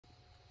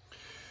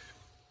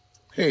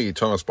Hey,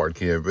 Thomas Bark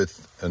here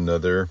with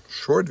another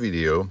short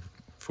video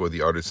for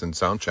the Artisan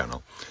Sound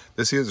channel.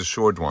 This here is a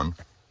short one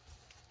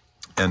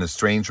and a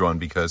strange one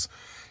because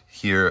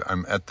here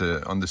I'm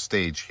on the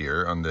stage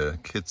here, on the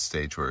kids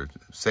stage, or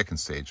second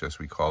stage as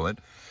we call it.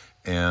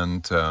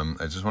 And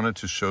I just wanted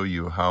to show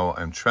you how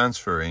I'm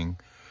transferring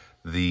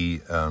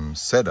the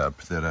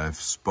setup that I've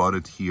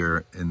spotted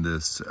here in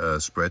this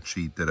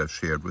spreadsheet that I've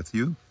shared with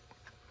you.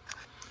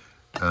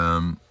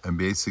 And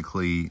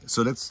basically,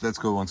 so let's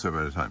go one step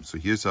at a time. So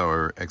here's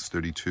our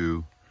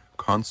X32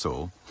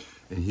 console,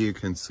 and here you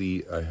can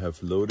see I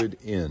have loaded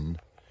in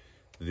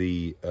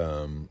the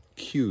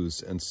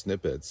cues and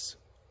snippets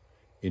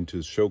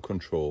into show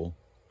control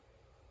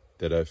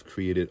that I've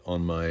created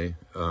on my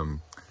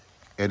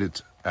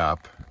edit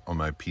app on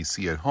my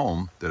PC at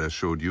home that I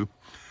showed you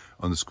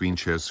on the screen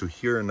share. So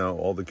here now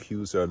all the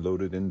cues are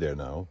loaded in there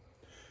now,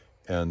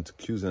 and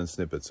cues and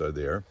snippets are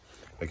there.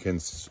 I can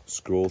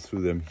scroll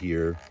through them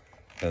here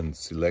and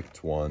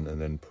select one and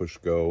then push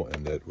go,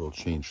 and that will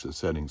change the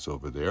settings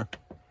over there.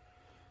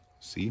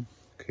 See?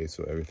 Okay,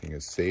 so everything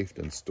is saved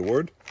and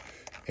stored.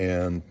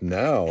 And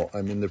now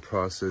I'm in the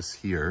process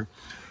here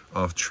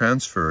of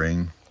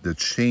transferring the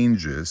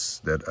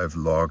changes that I've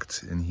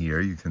logged in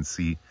here. You can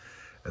see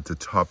at the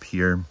top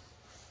here,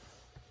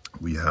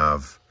 we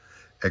have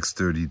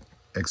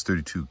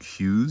X32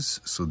 cues.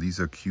 So these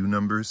are cue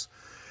numbers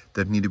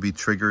that need to be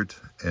triggered,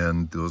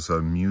 and those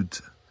are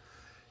mute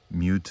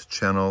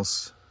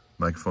channels,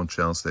 microphone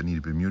channels that need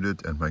to be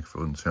muted, and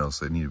microphone channels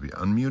that need to be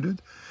unmuted.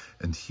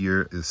 And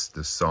here is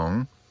the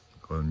song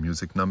or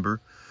music number,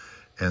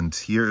 and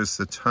here is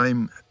the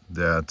time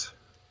that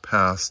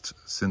passed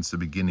since the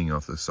beginning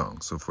of the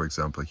song. So for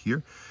example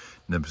here,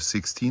 number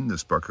 16, the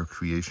Spark of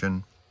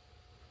Creation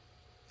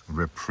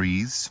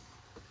reprise,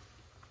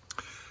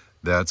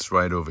 that's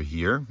right over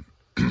here.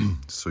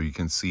 So you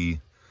can see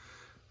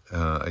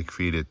I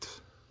created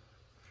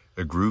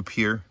a group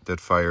here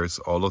that fires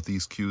all of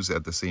these cues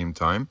at the same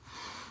time.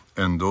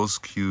 And those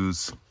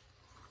cues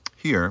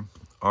here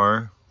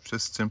are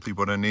just simply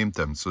what I named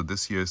them. So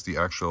this here is the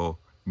actual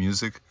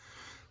music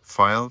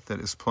file that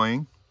is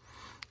playing.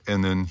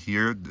 And then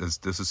here,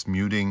 this is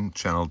muting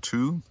channel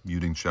 2,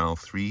 muting channel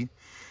 3.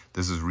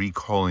 This is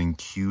recalling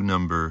cue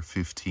number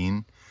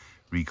 15,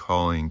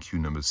 recalling cue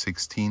number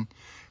 16.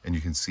 And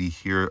you can see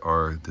here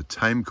are the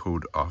time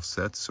code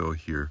offsets. So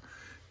here,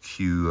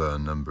 cue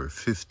number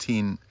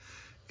 15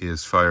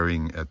 is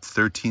firing at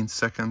 13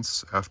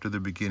 seconds after the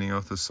beginning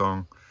of the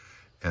song,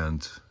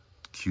 and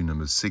cue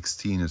number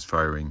 16 is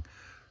firing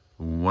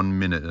 1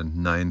 minute and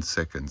 9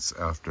 seconds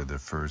after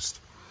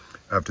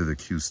the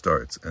cue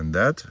starts. And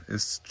that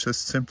is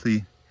just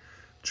simply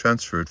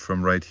transferred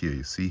from right here.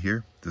 You see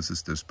here, this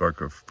is the Spark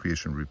of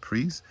Creation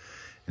reprise,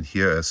 and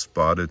here as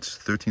spotted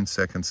 13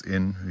 seconds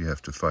in, we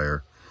have to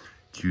fire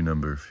cue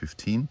number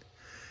 15.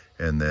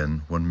 And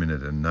then 1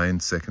 minute and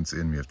 9 seconds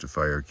in, we have to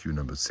fire cue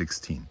number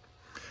 16.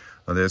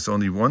 Now there's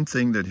only one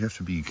thing that you have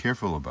to be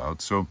careful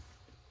about. So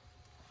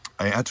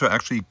I had to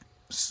actually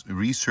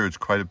research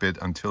quite a bit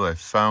until I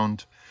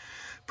found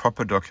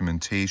proper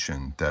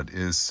documentation that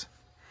is,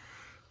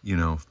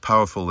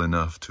 powerful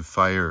enough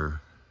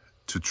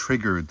to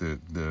trigger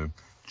the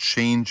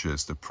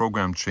changes, the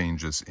program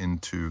changes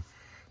into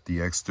the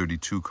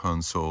X32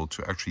 console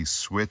to actually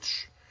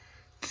switch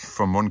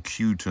from one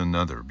cue to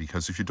another.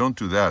 Because if you don't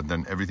do that,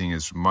 then everything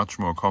is much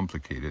more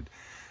complicated,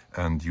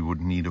 and you would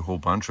need a whole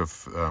bunch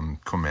of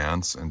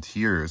commands. And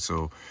here,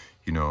 so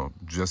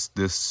just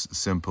this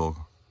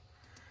simple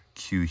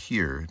cue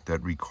here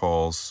that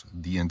recalls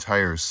the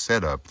entire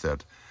setup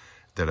that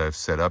I've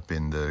set up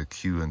in the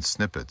cue and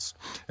snippets.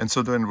 And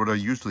so then what I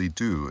usually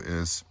do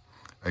is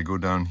I go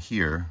down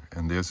here,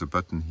 and there's a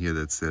button here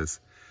that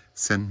says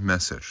send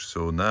message.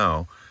 So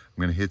now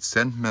I'm going to hit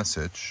send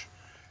message,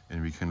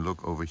 and we can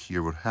look over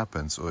here what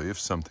happens, or if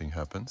something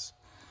happens.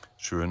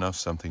 Sure enough,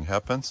 something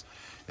happens.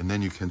 And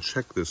then you can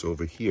check this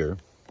over here.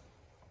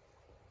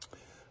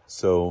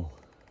 So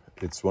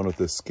it's one of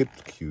the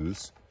skipped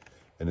cues,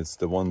 and it's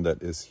the one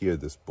that is here,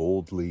 this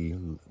boldly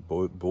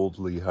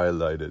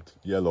highlighted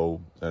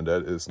yellow, and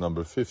that is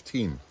number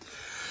 15.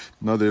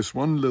 Now there's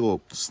one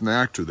little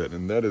snag to that,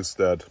 and that is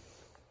that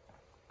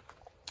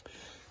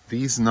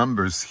these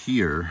numbers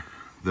here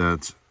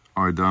that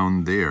are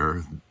down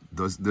there,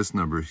 this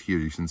number here,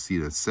 you can see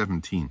that's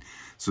 17.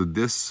 So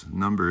this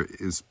number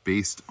is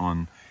based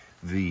on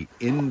the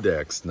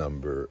index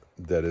number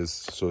that is,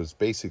 so it's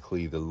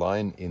basically the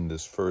line in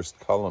this first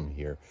column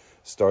here,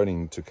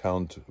 starting to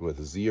count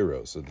with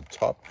 0. So the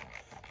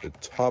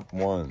top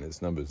one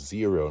is number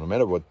 0. No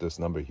matter what this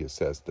number here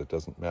says, that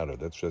doesn't matter.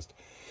 That's just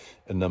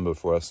a number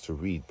for us to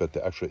read. But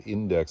the actual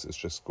index is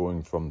just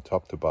going from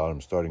top to bottom,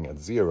 starting at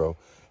 0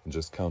 and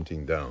just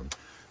counting down.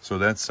 So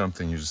that's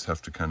something you just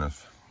have to kind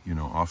of,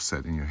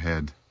 offset in your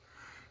head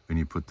when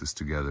you put this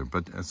together.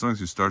 But as long as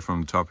you start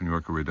from the top and you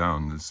work your way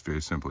down, it's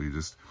very simple. You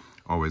just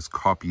always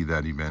copy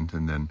that event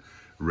and then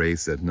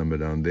raise that number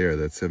down there,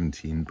 that's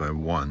 17, by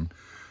 1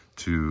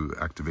 to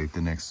activate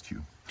the next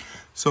cue.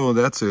 So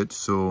that's it.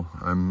 So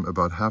I'm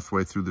about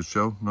halfway through the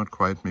show, not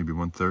quite, maybe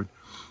 1/3.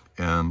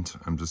 and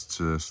I'm just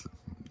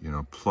you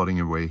know, plugging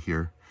away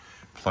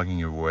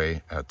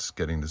at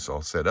getting this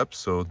all set up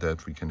so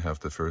that we can have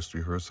the first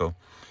rehearsal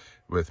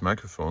with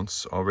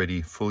microphones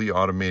already fully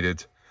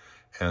automated,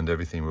 and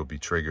everything will be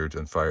triggered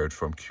and fired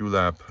from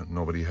qlab.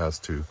 Nobody has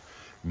to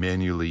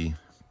manually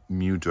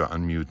mute or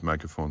unmute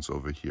microphones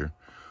over here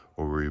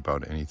or worry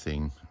about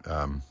anything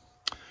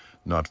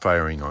not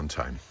firing on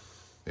time.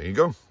 There you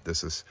go.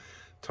 This is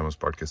Thomas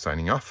Bartke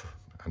signing off.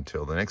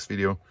 Until the next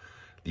video,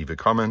 leave a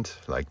comment,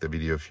 like the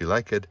video if you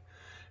like it,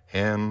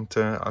 and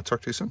I'll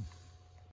talk to you soon.